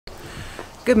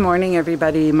Good morning,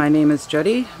 everybody. My name is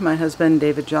Jody. My husband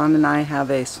David John and I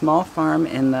have a small farm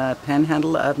in the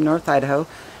panhandle of North Idaho.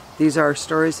 These are our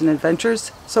stories and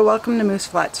adventures, so welcome to Moose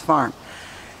Flats Farm.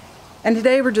 And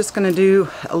today we're just going to do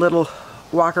a little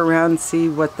walk around, see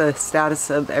what the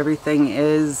status of everything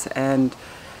is, and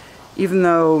even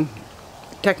though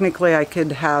technically I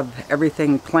could have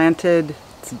everything planted,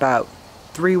 it's about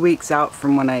 3 weeks out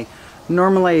from when I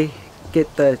normally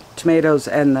get the tomatoes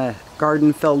and the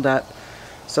garden filled up.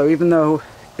 So even though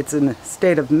it's in a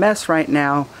state of mess right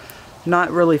now,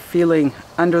 not really feeling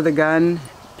under the gun.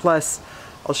 Plus,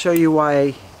 I'll show you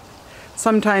why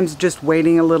sometimes just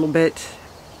waiting a little bit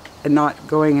and not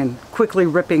going and quickly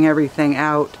ripping everything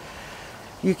out,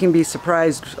 you can be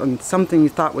surprised when something you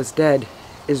thought was dead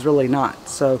is really not.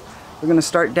 So we're going to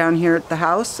start down here at the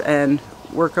house and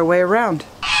work our way around.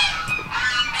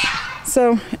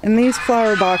 So in these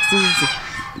flower boxes,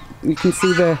 you can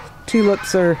see the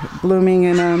tulips are blooming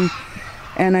in them,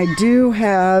 and I do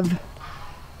have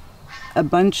a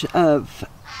bunch of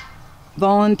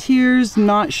volunteers,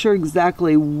 not sure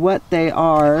exactly what they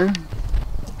are,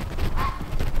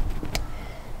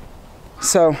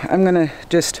 so I'm gonna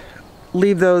just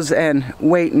leave those and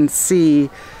wait and see.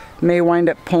 May wind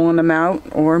up pulling them out,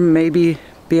 or maybe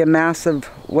be a mass of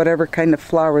whatever kind of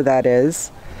flower that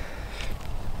is.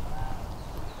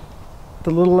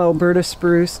 The little Alberta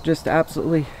spruce just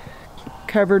absolutely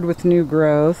covered with new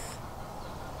growth.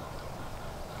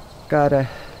 Got a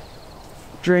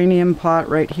geranium pot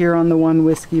right here on the one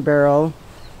whiskey barrel.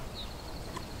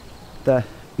 The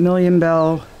Million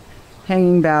Bell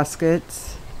hanging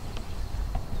baskets.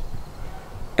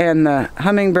 And the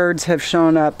hummingbirds have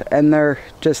shown up and they're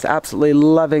just absolutely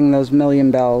loving those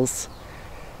Million Bells.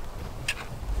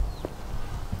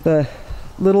 The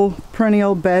little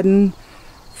perennial bed in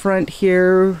front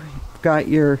here, got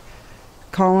your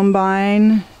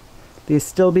columbine, the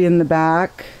astilbe in the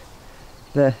back,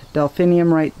 the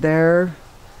delphinium right there,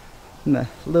 and the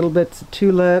little bits of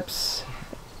tulips,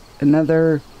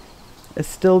 another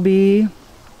astilbe,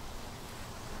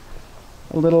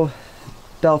 a little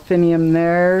delphinium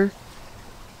there,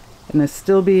 and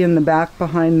astilbe in the back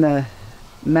behind the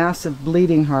massive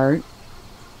bleeding heart.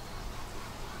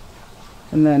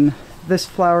 And then this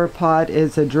flower pot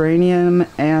is a geranium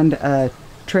and a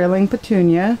trailing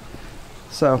petunia.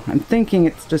 So I'm thinking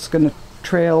it's just going to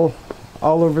trail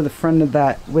all over the front of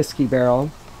that whiskey barrel.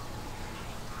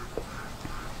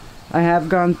 I have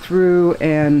gone through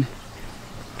and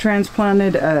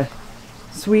transplanted a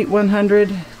Sweet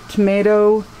 100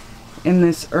 tomato in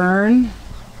this urn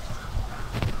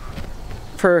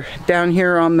for down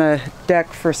here on the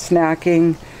deck for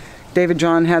snacking. David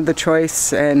John had the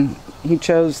choice and he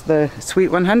chose the Sweet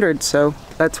 100, so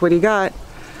that's what he got.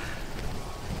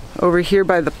 Over here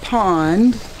by the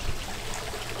pond,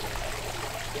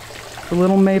 the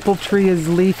little maple tree is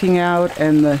leafing out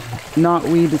and the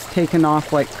knotweed is taken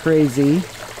off like crazy.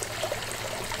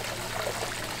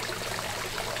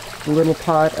 A little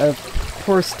pot of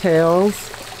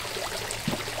horsetails.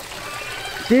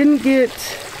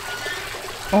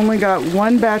 Only got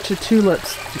one batch of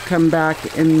tulips to come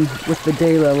back in with the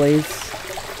daylilies.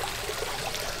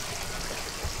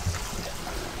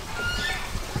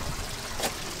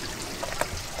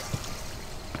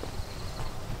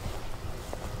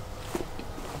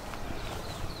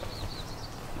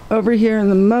 Over here in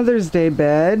the Mother's Day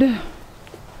bed,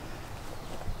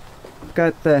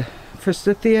 got the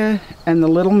forsythia and the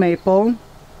little maple.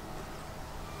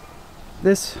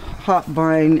 This hop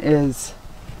vine is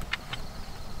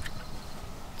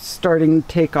starting to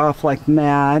take off like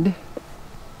mad.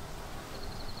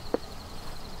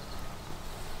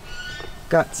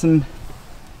 Got some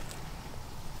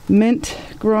mint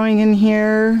growing in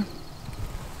here.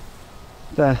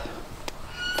 The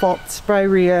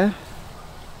False-Spirea.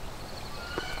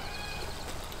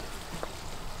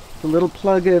 A little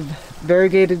plug of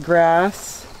variegated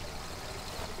grass,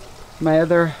 my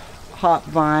other hop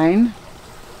vine,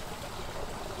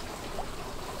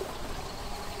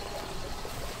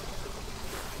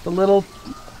 the little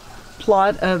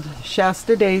plot of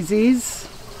Shasta daisies,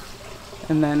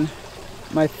 and then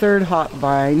my third hop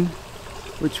vine,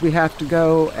 which we have to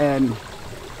go and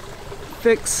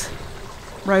fix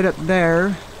right up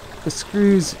there. The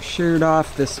screws sheared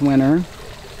off this winter.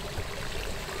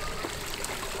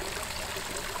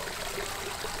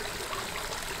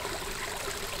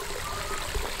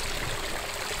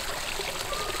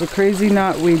 The crazy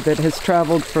knotweed that has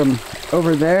traveled from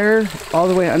over there all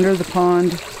the way under the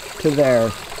pond to there.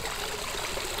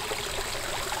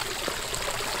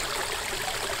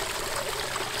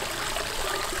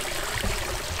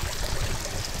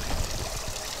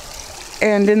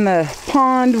 And in the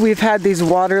pond, we've had these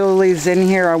water lilies in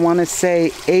here, I want to say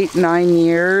 8-9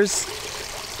 years.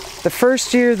 The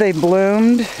first year they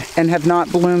bloomed and have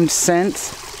not bloomed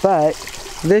since, but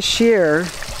this year,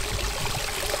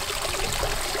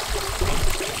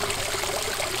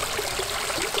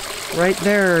 right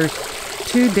there are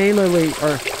 2 daylily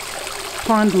or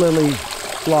pond lily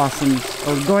blossoms,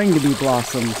 or going to be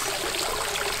blossoms.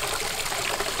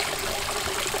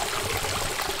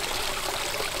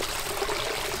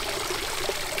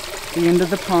 The end of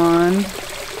the pond,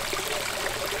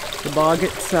 the bog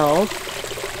itself.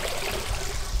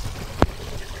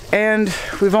 And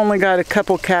we've only got a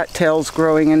couple cattails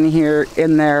growing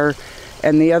in there,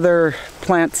 and the other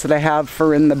plants that I have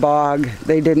for in the bog,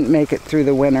 they didn't make it through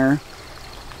the winter.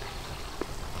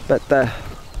 But the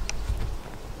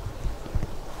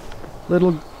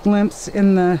little glimpse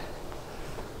in the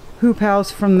hoop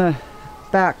house from the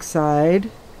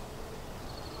backside.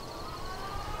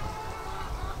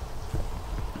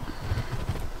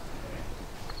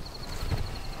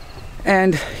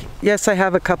 And yes, I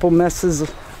have a couple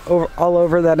messes all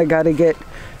over that I got to get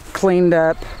cleaned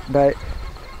up, but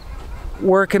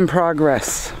work in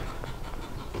progress.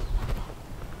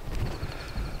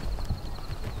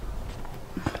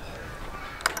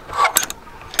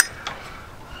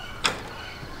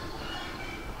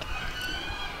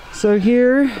 So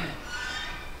here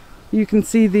you can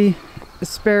see the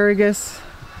asparagus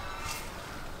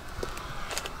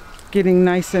getting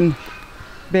nice and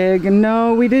big. And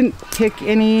no, we didn't pick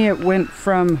any. It went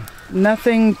from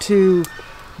nothing to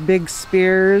big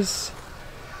spears.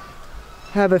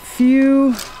 Have a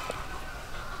few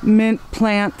mint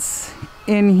plants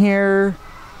in here.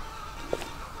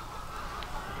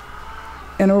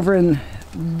 And over in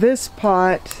this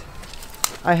pot,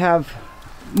 I have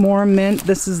more mint.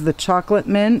 This is the chocolate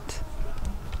mint.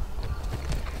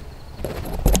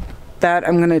 That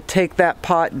I'm going to take that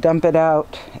pot, dump it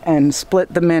out, and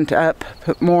split the mint up,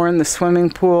 put more in the swimming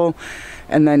pool,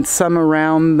 and then some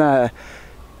around the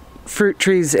fruit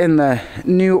trees in the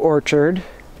new orchard.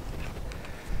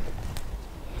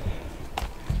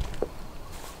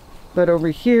 But over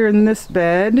here in this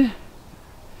bed,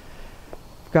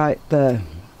 got the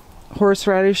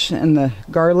horseradish and the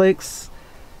garlics.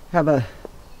 Have a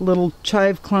little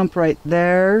chive clump right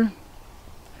there.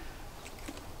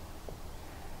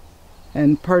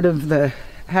 And part of the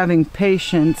having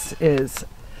patience is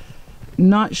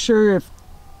not sure if,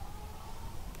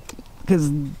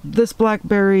 because this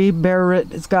blackberry bare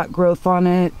root has got growth on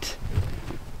it.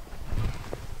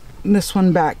 And this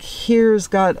one back here's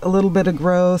got a little bit of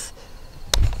growth.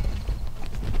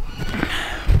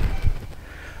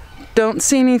 Don't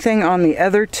see anything on the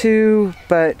other two,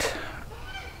 but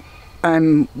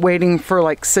I'm waiting for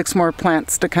like 6 more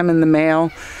plants to come in the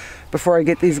mail before I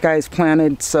get these guys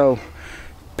planted, so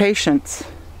patience.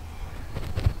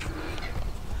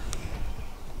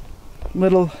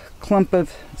 Little clump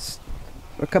of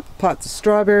a couple pots of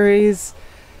strawberries,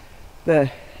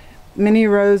 the mini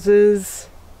roses,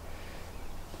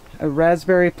 a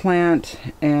raspberry plant,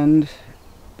 and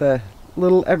the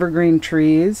little evergreen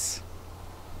trees.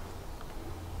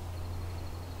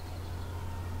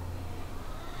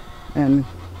 And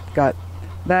got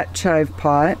that chive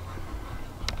pot.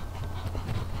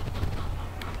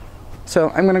 So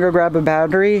I'm gonna go grab a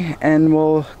battery and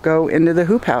we'll go into the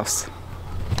hoop house.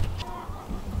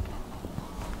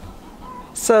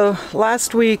 So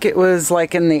last week it was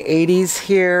like in the 80s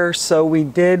here, so we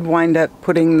did wind up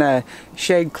putting the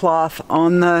shade cloth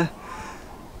on the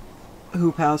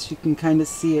hoop house. You can kind of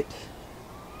see it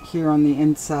here on the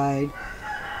inside.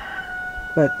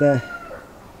 But the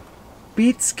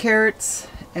beets, carrots,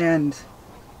 and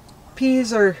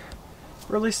peas are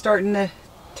really starting to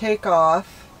take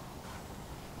off.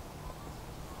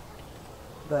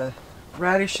 The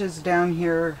radishes down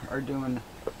here are doing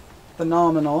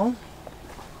phenomenal.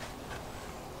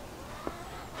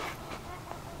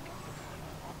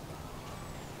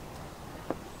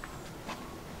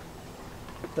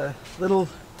 The little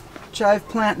chive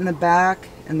plant in the back,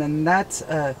 and then that's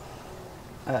a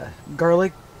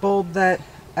garlic bulb that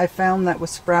I found that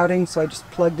was sprouting, so I just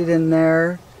plugged it in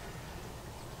there.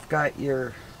 Got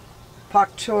your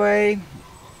pak choi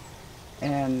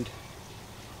and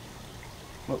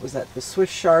what was that, the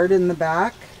Swiss chard in the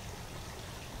back,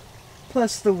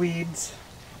 plus the weeds.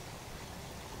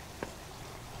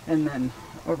 And then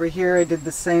over here I did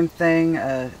the same thing,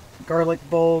 a garlic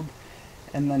bulb,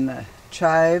 and then the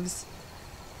chives,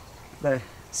 the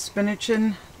spinach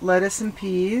and lettuce and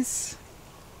peas,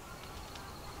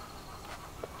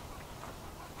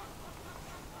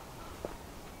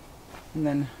 and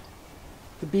then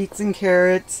the beets and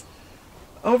carrots,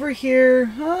 Over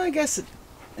here, I guess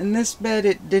in this bed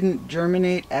it didn't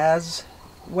germinate as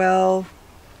well.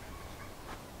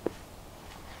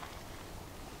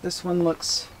 This one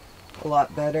looks a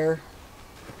lot better.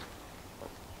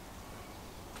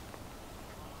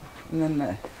 And then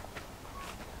the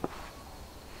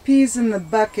peas in the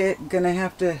bucket, gonna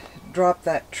have to drop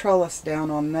that trellis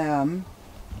down on them.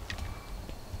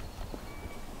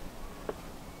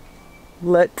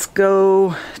 Let's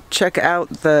go check out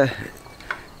the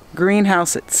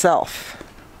greenhouse itself.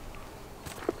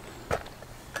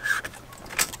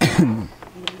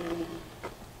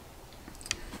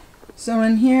 So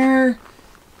in here,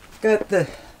 got the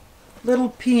little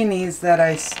peonies that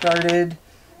I started.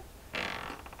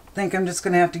 Think I'm just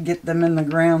going to have to get them in the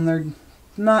ground. They're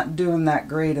not doing that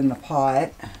great in the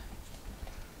pot.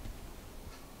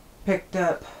 Picked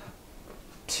up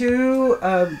 2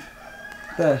 of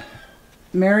the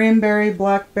Marionberry,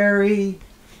 Blackberry,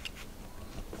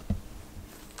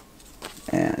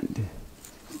 and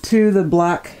 2 of the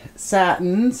Black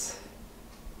Satins.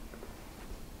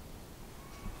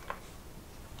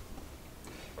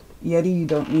 Yeti, you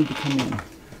don't need to come in.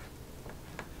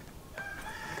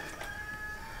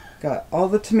 Got all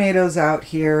the tomatoes out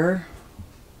here.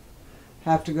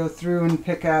 Have to go through and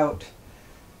pick out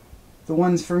the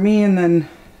ones for me and then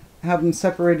have them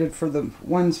separated for the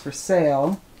ones for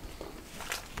sale.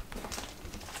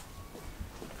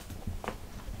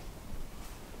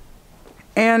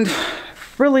 And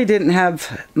really didn't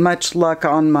have much luck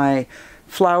on my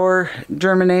flower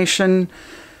germination,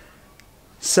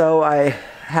 so I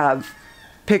have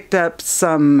picked up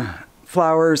some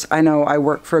flowers. I know I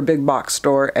work for a big box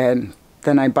store, and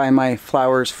then I buy my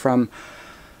flowers from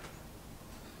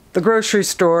the grocery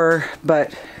store,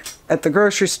 but at the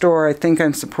grocery store I think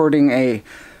I'm supporting a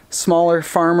smaller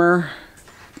farmer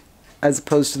as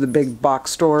opposed to the big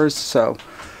box stores. So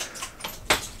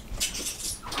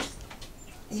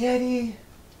Yeti.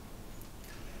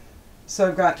 So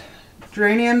I've got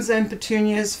geraniums and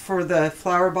petunias for the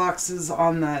flower boxes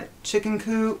on the chicken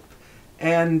coop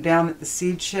and down at the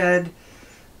seed shed.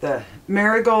 The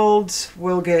marigolds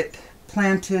will get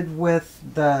planted with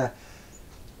the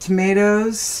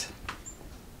tomatoes.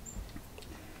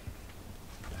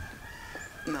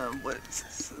 What is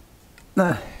this?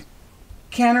 The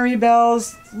cannery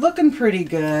bells looking pretty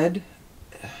good.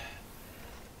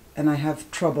 And I have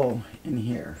trouble in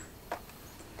here.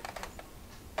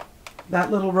 That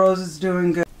little rose is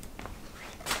doing good.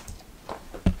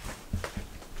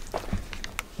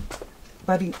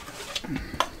 Buddy.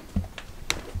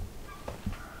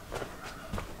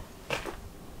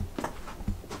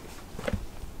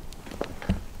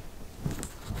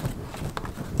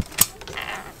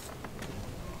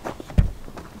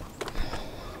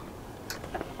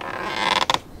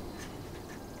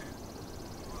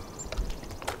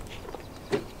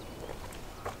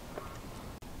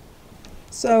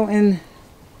 So in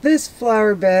this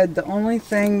flower bed, the only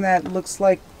thing that looks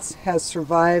like has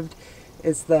survived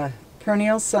is the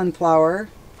perennial sunflower.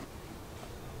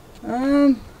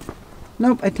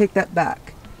 Nope, I take that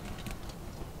back.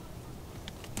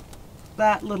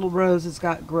 That little rose has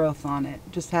got growth on it.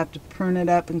 Just have to prune it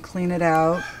up and clean it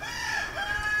out.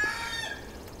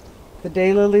 The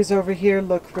daylilies over here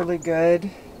look really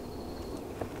good.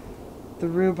 The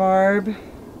rhubarb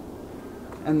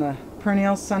and the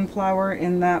perennial sunflower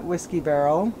in that whiskey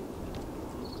barrel.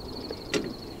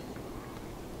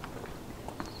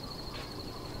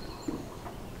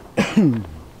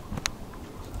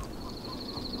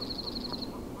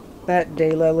 That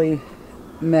daylily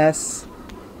mess.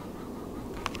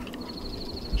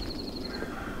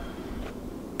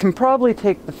 Can probably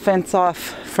take the fence off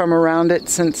from around it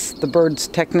since the birds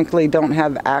technically don't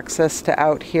have access to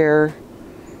out here.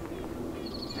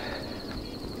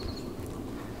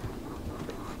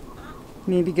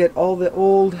 Need to get all the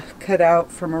old cut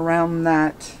out from around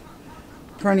that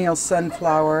perennial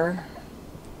sunflower.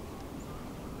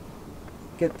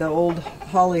 Get the old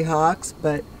hollyhocks,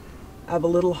 but I have a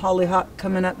little hollyhock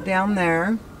coming up down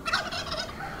there.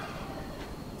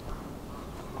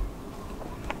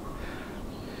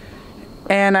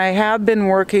 And I have been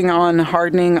working on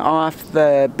hardening off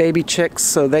the baby chicks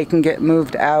so they can get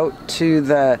moved out to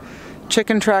the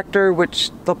chicken tractor,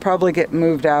 which they'll probably get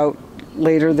moved out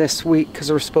later this week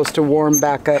because we're supposed to warm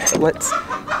back up. But let's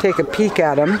take a peek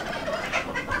at them.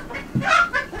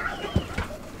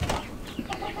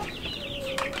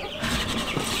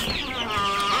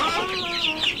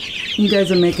 You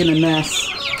guys are making a mess.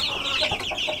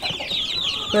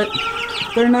 But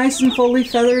they're nice and fully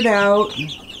feathered out.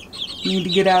 Need to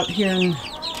get out here and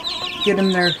get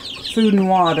them their food and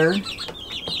water.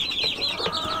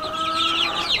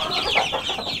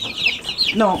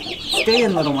 No, stay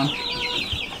in, little one.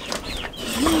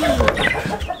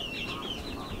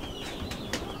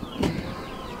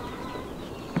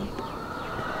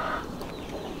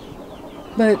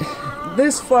 But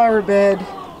this flower bed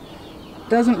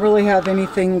doesn't really have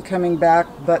anything coming back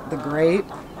but the grape.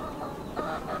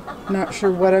 Not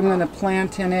sure what I'm going to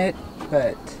plant in it,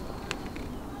 but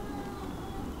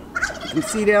you can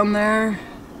see down there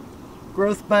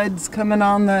growth buds coming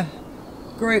on the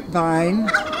grapevine,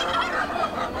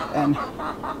 and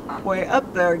way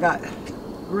up there got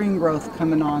green growth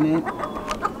coming on it.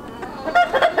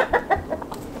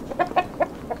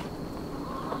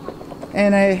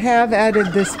 And I have added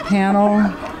this panel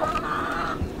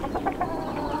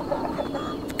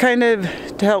kind of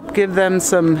to help give them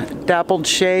some dappled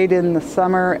shade in the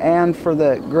summer and for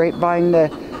the grapevine to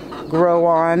grow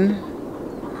on.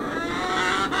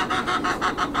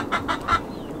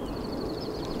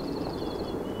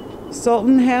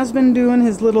 Sultan has been doing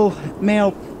his little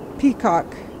male peacock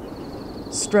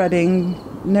strutting.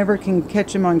 Never can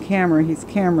catch him on camera. He's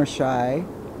camera shy.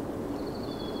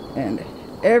 And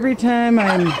every time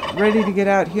I'm ready to get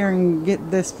out here and get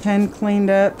this pen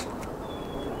cleaned up,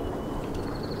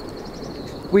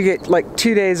 we get like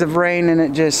 2 days of rain and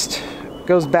it just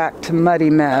goes back to muddy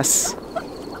mess.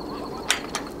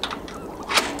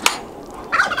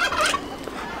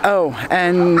 Oh,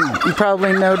 and you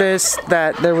probably noticed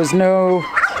that there was no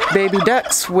baby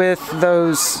ducks with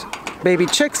those baby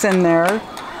chicks in there.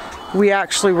 We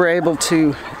actually were able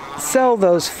to sell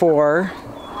those 4,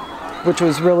 which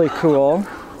was really cool.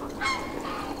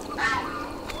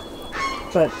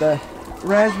 But the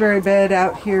raspberry bed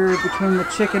out here between the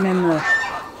chicken and the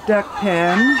duck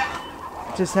pen,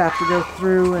 just have to go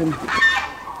through and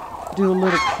do a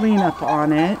little cleanup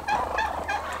on it.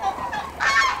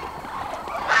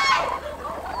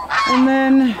 And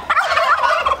then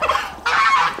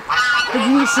the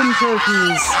geese and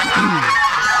turkeys.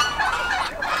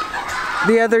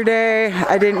 The other day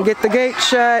I didn't get the gate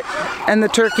shut and the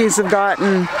turkeys have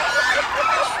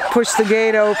pushed the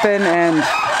gate open, and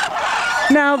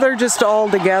now they're just all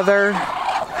together.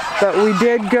 But we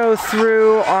did go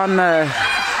through on the,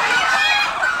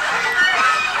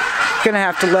 gonna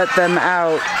have to let them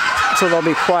out so they'll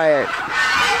be quiet.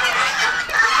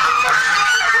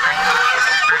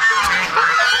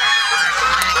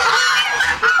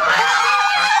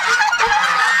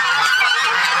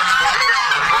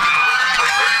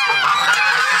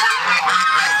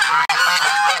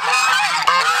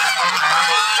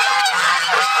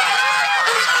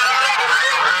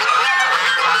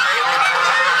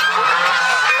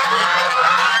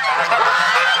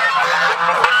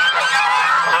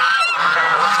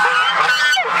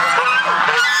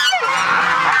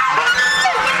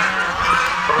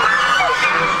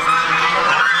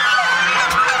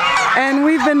 And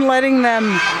we've been letting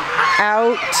them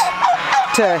out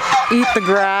to eat the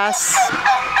grass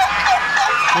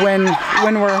when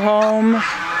we're home.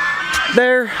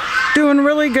 They're doing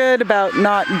really good about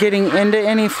not getting into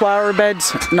any flower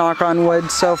beds, knock on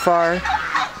wood so far.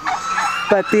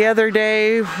 But the other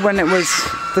day when it was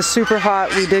the super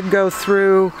hot, we did go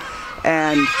through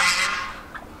and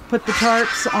put the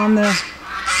tarps on the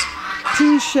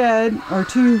 2 shed or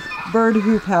 2 bird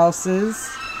hoop houses.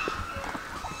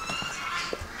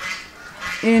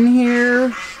 In here,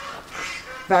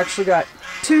 I've actually got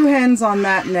 2 hens on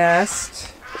that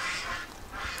nest.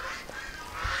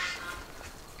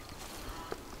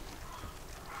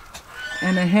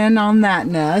 And a hen on that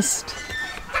nest.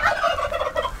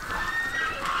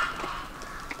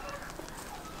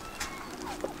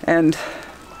 And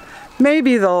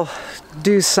maybe they'll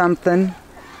do something.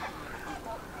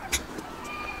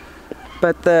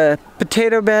 But the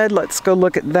potato bed, let's go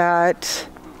look at that.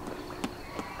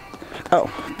 Oh,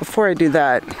 before I do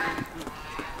that,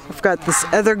 I've got this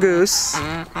other goose.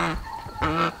 It's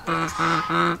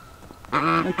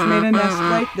made a nest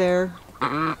right there.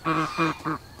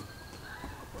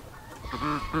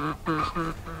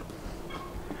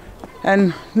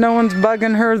 And no one's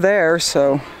bugging her there,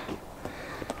 so.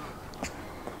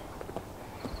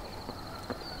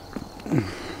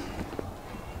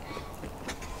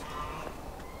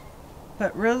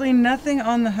 But really nothing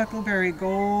on the Huckleberry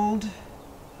Gold.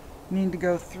 Need to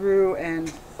go through and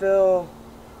fill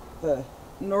the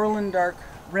Norland Dark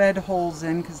Red holes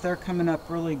in because they're coming up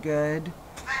really good.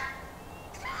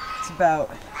 It's about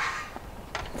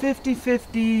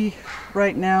 50-50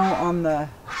 right now on the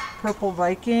Purple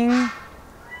Viking.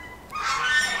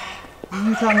 The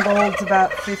Yukon Gold's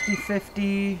about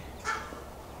 50-50.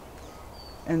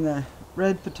 And the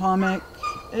Red Potomac,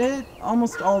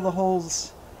 almost all the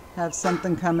holes have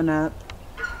something coming up.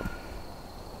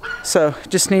 So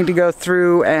just need to go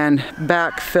through and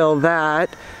backfill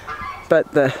that.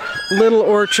 But the little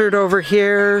orchard over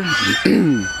here,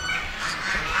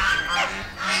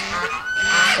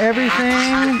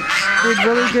 everything did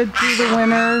really good through the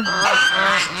winter.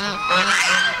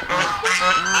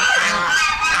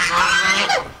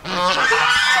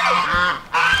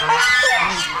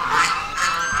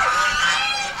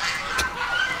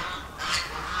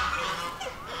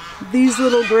 These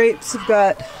little grapes have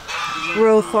got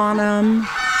growth on them.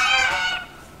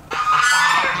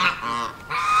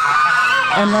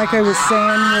 And like I was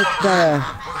saying with the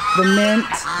mint,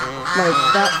 like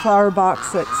that flower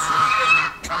box that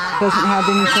doesn't have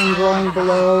anything growing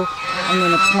below, I'm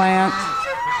going to plant.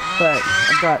 But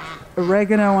I've got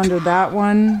oregano under that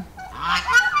one.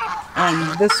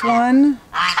 And this one.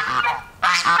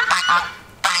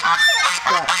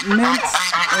 Got mint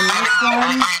in this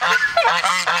one.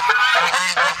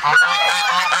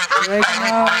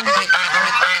 Oregano.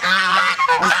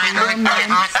 And some more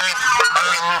mint.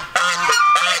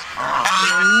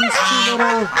 And these two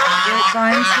little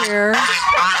grapevines here.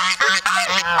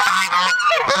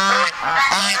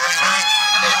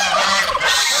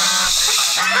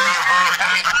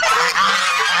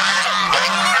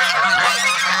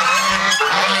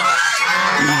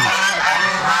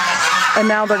 And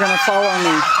now they're going to follow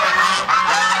me.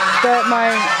 But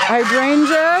my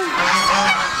hydrangea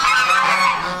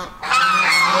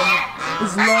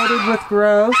is loaded with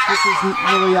growth, which is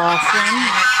really awesome.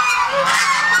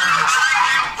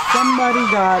 Somebody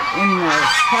got in there,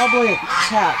 probably a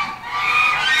cat.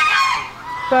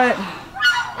 But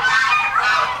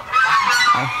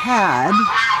I had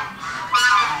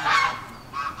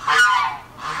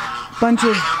a bunch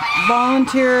of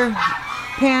volunteer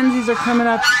pansies are coming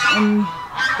up in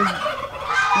the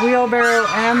wheelbarrow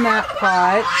and that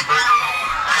pot.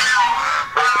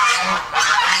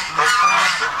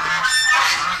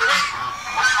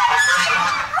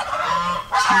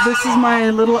 This is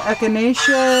my little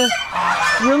echinacea.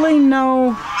 Really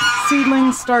no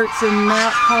seedling starts in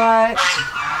that pot.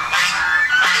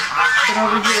 But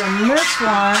over here in this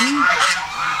one,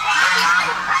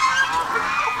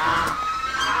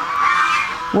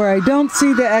 where I don't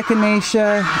see the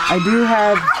echinacea, I do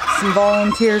have some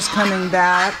volunteers coming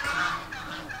back.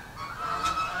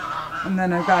 And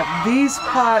then I've got these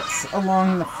pots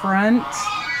along the front.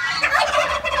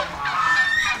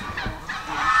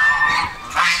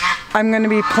 I'm going to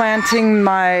be planting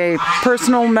my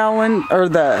personal melon, or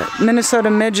the Minnesota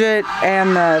midget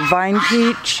and the vine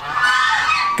peach.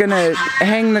 Gonna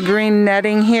hang the green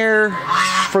netting here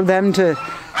for them to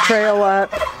trail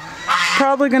up.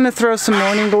 Probably going to throw some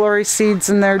morning glory seeds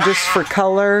in there just for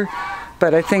color,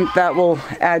 but I think that will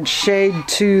add shade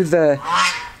to the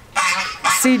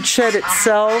seed shed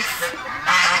itself.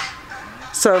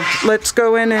 So let's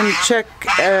go in and check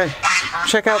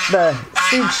out the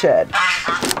seed shed.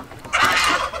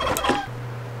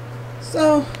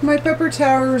 So my pepper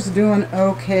tower is doing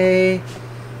okay.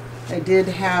 I did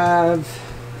have,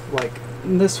 like,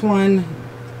 this one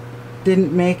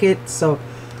didn't make it, so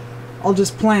I'll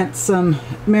just plant some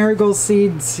marigold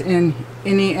seeds in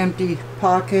any empty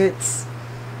pockets.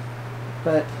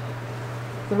 But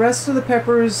the rest of the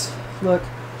peppers look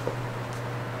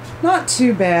not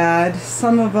too bad.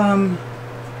 Some of them,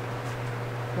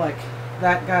 like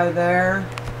that guy there.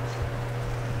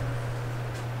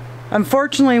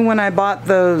 Unfortunately, when I bought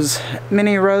those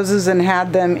mini roses and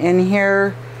had them in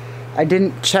here, I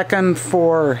didn't check them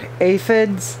for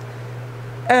aphids,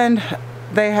 and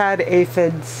they had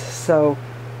aphids, so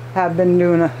have been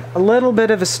doing a little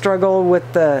bit of a struggle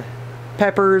with the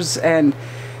peppers and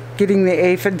getting the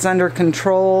aphids under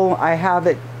control. I have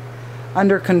it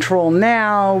under control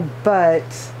now, but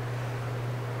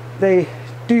they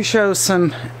do show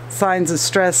some signs of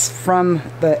stress from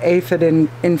the aphid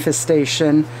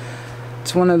infestation.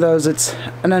 It's one of those, it's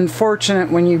an unfortunate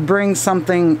when you bring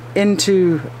something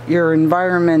into your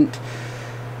environment,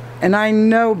 and I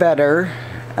know better,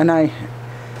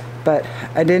 but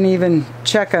I didn't even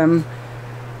check them.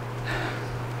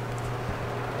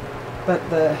 But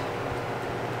the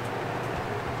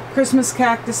Christmas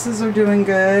cactuses are doing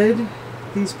good.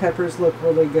 These peppers look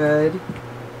really good.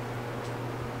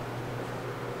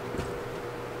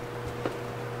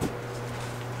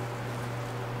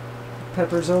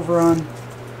 Peppers over on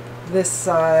this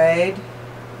side.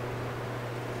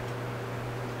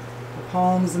 The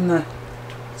palms and the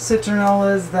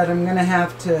citronellas that I'm going to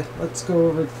have to, let's go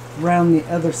over around the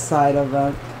other side of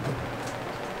it.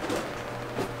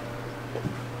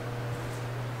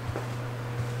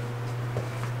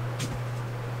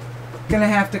 Going to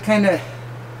have to kind of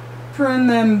prune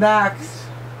them back,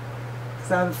 because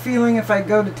 'cause I have a feeling if I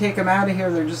go to take them out of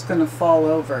here, they're just going to fall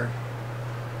over.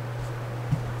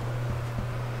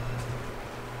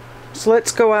 So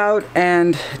let's go out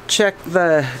and check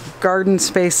the garden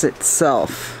space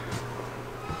itself.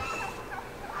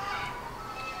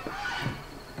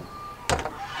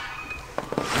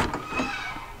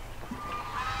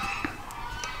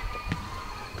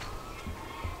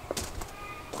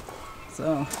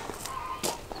 So,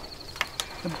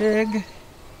 the big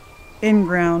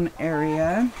in-ground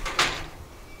area.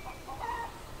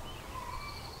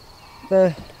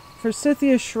 The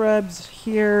forsythia shrubs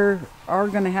here are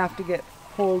going to have to get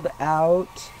pulled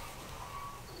out.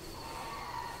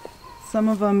 Some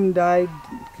of them died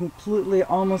completely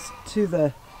almost to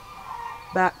the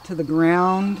back to the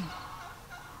ground,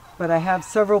 but I have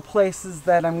several places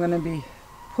that I'm going to be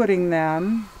putting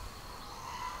them.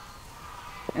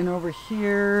 And over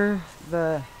here,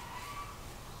 the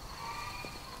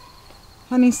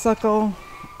honeysuckle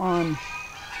on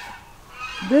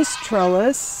this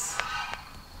trellis,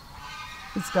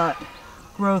 it's got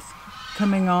growth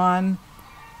coming on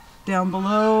down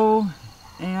below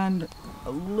and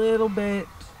a little bit,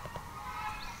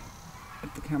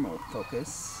 if the camera will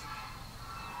focus,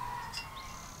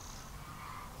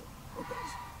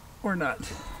 or not,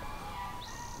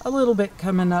 a little bit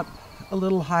coming up a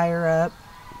little higher up.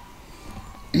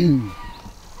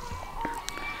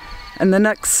 And the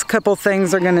next couple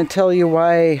things are going to tell you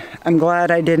why I'm glad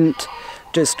I didn't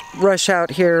just rush out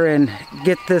here and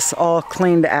get this all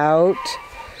cleaned out.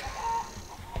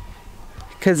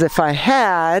 Because if I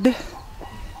had,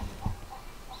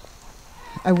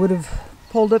 I would have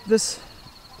pulled up this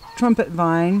trumpet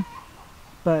vine,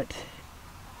 but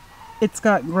it's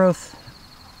got growth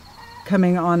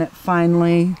coming on it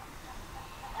finally.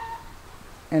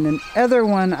 And another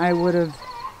one I would have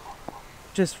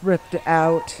just ripped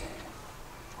out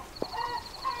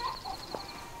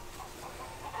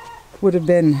would have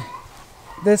been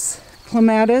this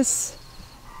clematis,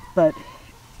 but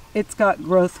it's got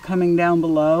growth coming down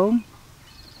below.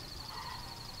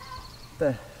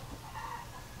 The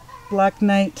Black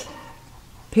Knight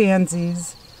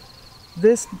pansies,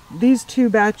 these two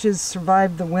batches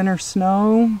survived the winter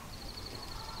snow,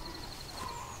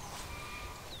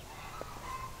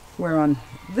 where on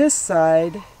this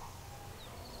side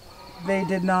they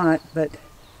did not, but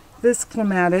this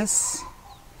clematis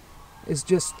is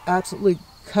just absolutely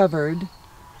covered.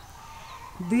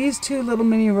 These two little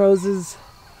mini roses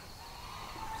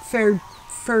fared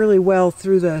fairly well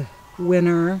through the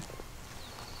winter.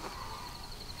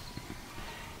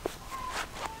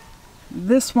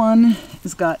 This one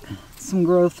has got some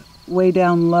growth way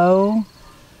down low.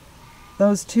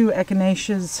 Those two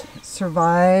echinaceas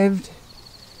survived.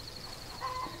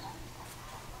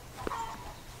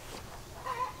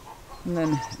 And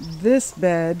then this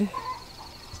bed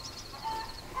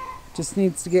just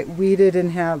needs to get weeded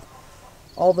and have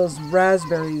all those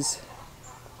raspberries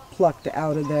plucked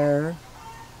out of there.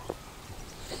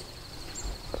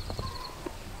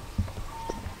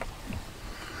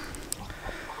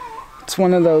 It's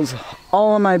one of those,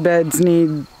 all of my beds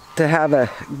need to have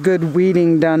a good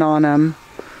weeding done on them.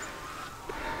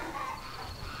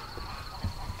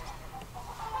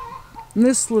 And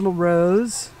this little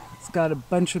rose, it's got a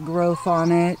bunch of growth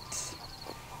on it.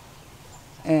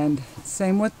 And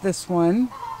same with this one.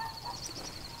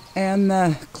 And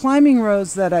the climbing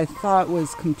rose that I thought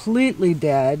was completely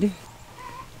dead,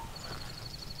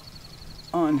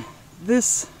 on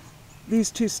these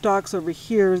two stalks over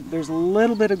here, there's a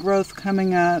little bit of growth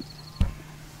coming up,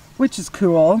 which is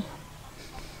cool.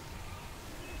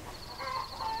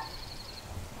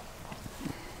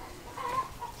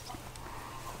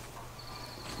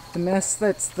 The mess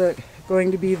that's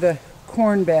going to be the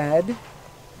corn bed.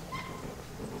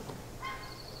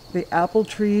 The apple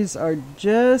trees are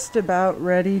just about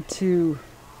ready to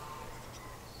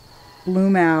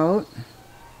bloom out.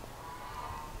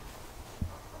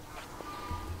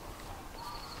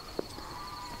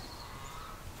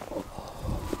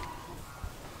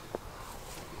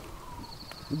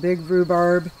 The big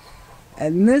rhubarb.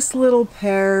 And this little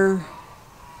pear,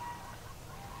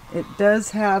 it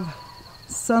does have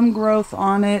some growth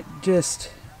on it,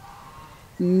 just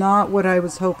not what I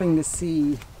was hoping to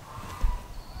see.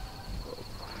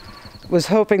 Was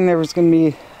hoping there was going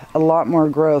to be a lot more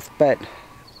growth, but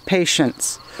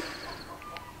patience.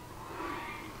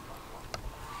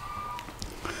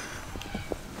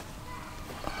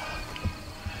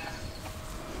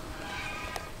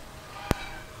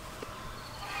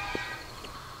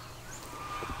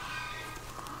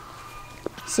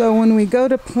 So when we go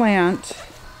to plant,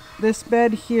 this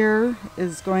bed here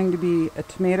is going to be a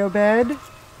tomato bed.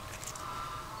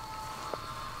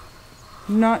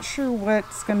 Not sure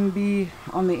what's going to be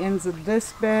on the ends of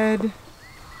this bed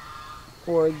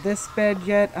or this bed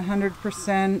yet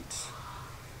 100%,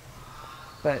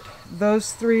 but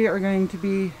those three are going to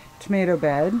be tomato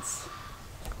beds.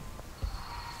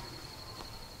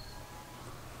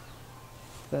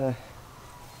 The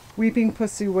Weeping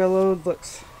Pussy Willow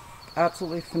looks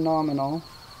absolutely phenomenal.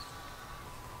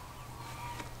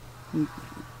 And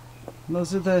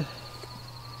those are the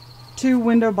 2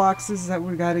 window boxes that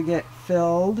we got to get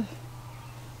filled.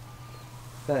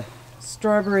 The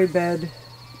strawberry bed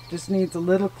just needs a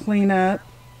little cleanup.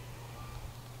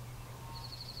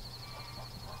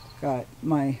 Got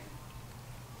my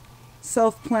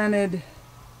self-planted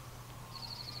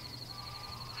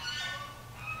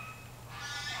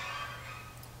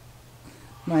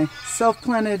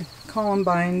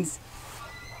columbines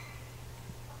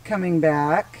coming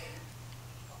back.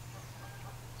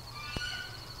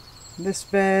 This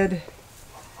bed,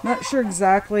 not sure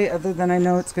exactly, other than I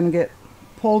know it's going to get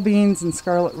pole beans and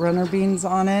scarlet runner beans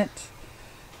on it.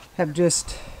 Have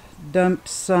just dumped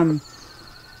some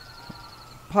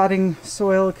potting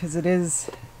soil because it is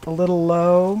a little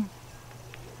low.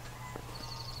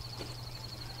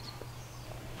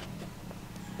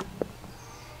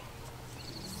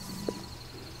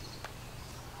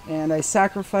 And I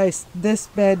sacrificed this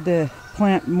bed to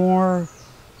plant more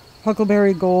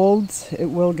Huckleberry Golds. It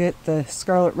will get the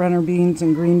scarlet runner beans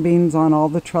and green beans on all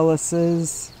the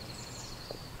trellises.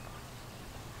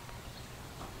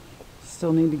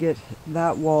 Still need to get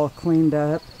that wall cleaned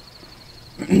up.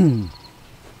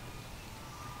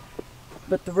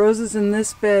 But the roses in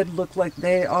this bed look like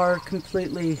they are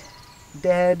completely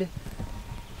dead.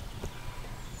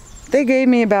 They gave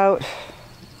me about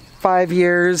 5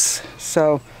 years,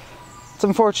 so it's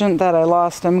unfortunate that I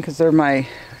lost them because they're my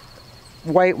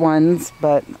white ones,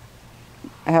 but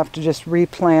I have to just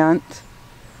replant.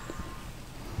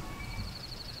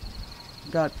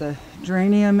 Got the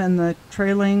geranium and the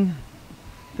trailing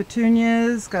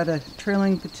petunias. Got a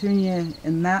trailing petunia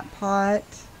in that pot.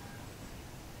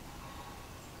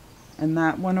 And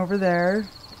that one over there.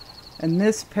 And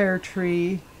this pear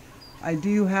tree, I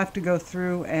do have to go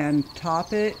through and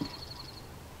top it.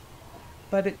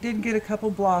 But it did get a couple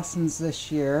blossoms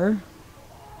this year.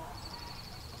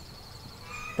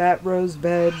 That rose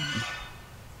bed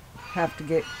have to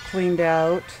get cleaned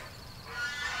out.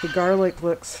 The garlic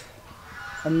looks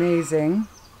amazing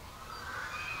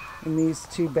in these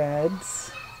 2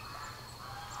 beds.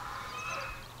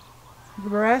 The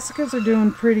brassicas are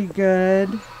doing pretty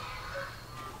good.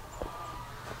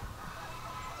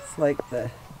 It's like the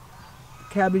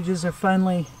cabbages are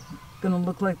finally going to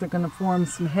look like they're going to form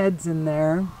some heads in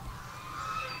there.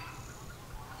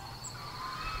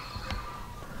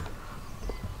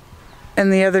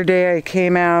 And the other day I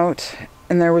came out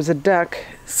and there was a duck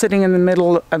sitting in the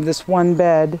middle of this one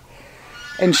bed,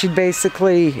 and she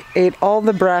basically ate all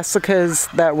the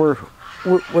brassicas that were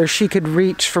where she could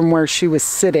reach from where she was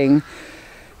sitting.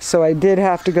 So I did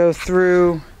have to go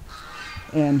through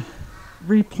and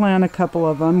replant a couple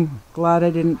of them. Glad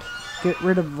I didn't get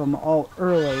rid of them all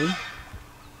early.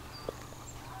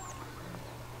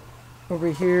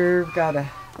 Over here, got a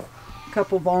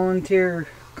couple volunteer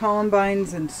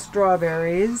columbines and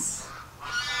strawberries.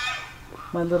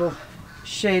 My little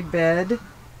shade bed.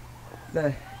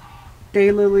 The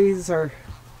daylilies are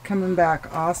coming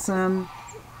back awesome.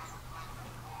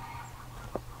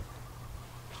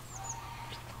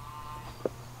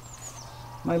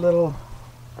 My little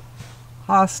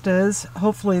hostas,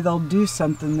 hopefully they'll do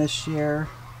something this year.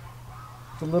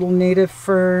 The little native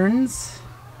ferns.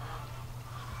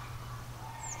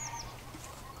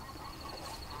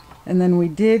 And then we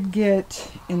did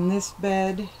get in this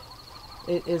bed,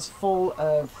 it is full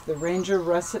of the Ranger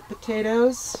russet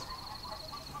potatoes.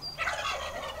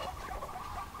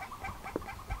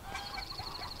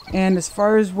 And as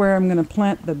far as where I'm going to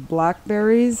plant the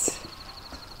blackberries,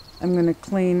 I'm going to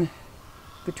clean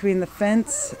between the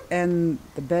fence and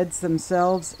the beds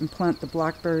themselves and plant the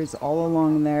blackberries all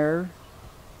along there.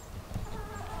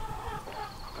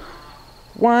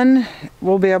 One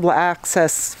we'll be able to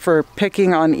access for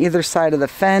picking on either side of the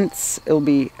fence. It'll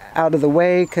be out of the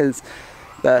way because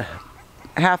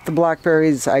half the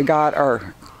blackberries I got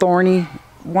are thorny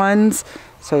ones,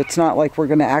 so it's not like we're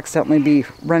going to accidentally be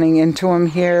running into them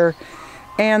here,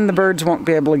 and the birds won't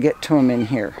be able to get to them in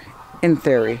here, in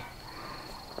theory.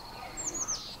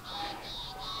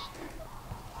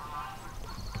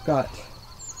 Got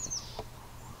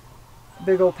a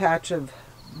big old patch of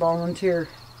volunteer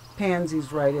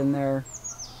pansies right in there.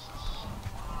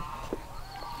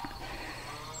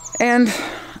 And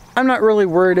I'm not really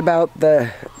worried about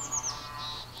the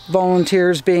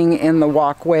volunteers being in the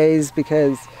walkways,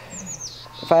 because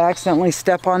if I accidentally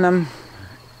step on them,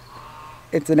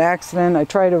 it's an accident. I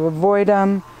try to avoid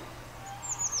them,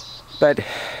 but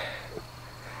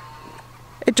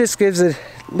it just gives a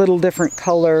little different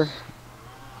color.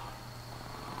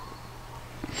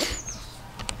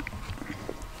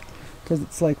 Because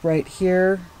it's like right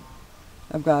here,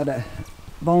 I've got a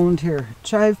volunteer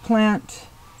chive plant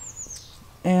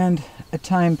and a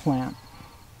thyme plant.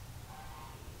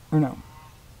 Or no.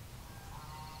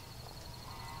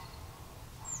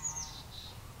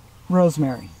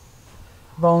 Rosemary.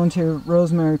 Volunteer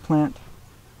rosemary plant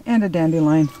and a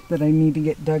dandelion that I need to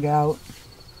get dug out.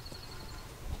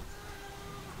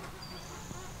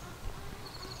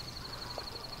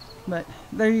 But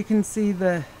there you can see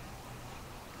the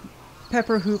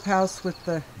pepper hoop house with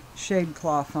the shade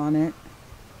cloth on it.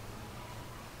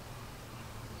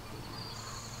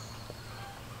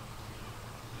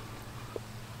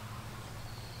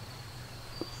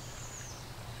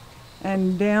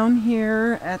 And down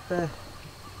here at the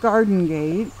garden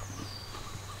gate,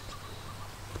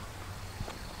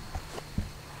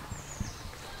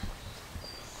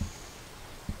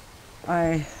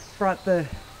 I brought the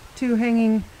 2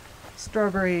 hanging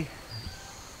strawberry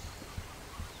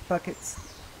buckets,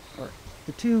 or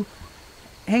the 2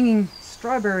 hanging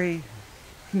strawberry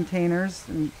containers,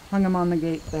 and hung them on the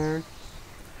gate there.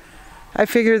 I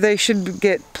figure they should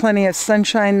get plenty of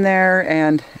sunshine there,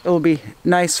 and it'll be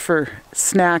nice for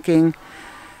snacking.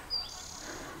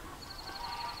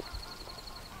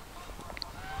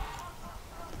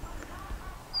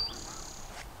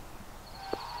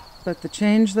 But the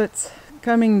change that's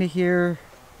coming to here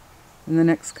in the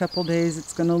next couple days,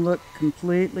 it's going to look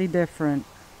completely different.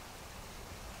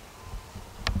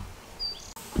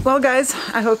 Well guys,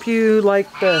 I hope you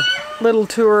liked the little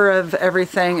tour of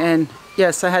everything, and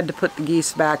yes, I had to put the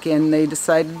geese back in. They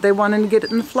decided they wanted to get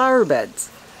it in the flower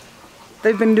beds.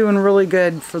 They've been doing really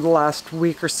good for the last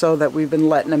week or so that we've been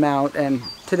letting them out, and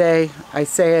today I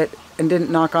say it and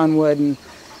didn't knock on wood and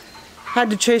had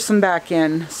to chase them back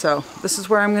in. So this is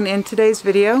where I'm going to end today's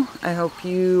video. I hope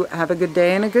you have a good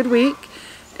day and a good week,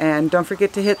 and don't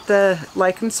forget to hit the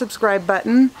like and subscribe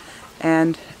button,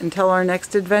 and until our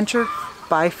next adventure,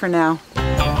 bye for now.